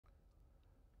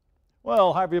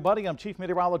Well, hi everybody. I'm Chief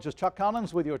Meteorologist Chuck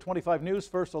Collins with your 25 News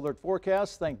First Alert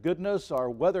forecast. Thank goodness our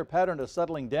weather pattern is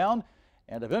settling down,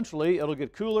 and eventually it'll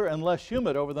get cooler and less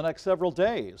humid over the next several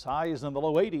days. Highs in the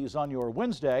low 80s on your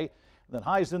Wednesday, then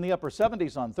highs in the upper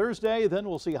 70s on Thursday. Then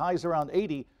we'll see highs around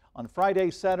 80 on Friday,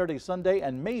 Saturday, Sunday,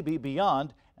 and maybe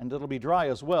beyond, and it'll be dry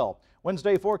as well.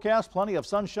 Wednesday forecast, plenty of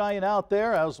sunshine out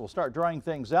there as we'll start drying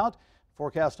things out.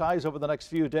 Forecast highs over the next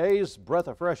few days, breath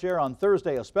of fresh air on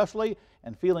Thursday especially,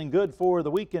 and feeling good for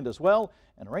the weekend as well.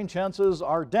 And rain chances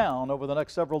are down over the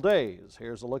next several days.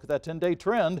 Here's a look at that 10-day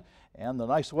trend, and the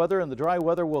nice weather and the dry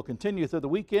weather will continue through the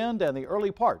weekend and the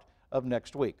early part of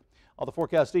next week. All the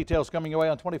forecast details coming your way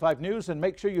on 25 News, and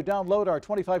make sure you download our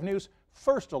 25 News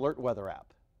First Alert weather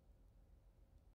app.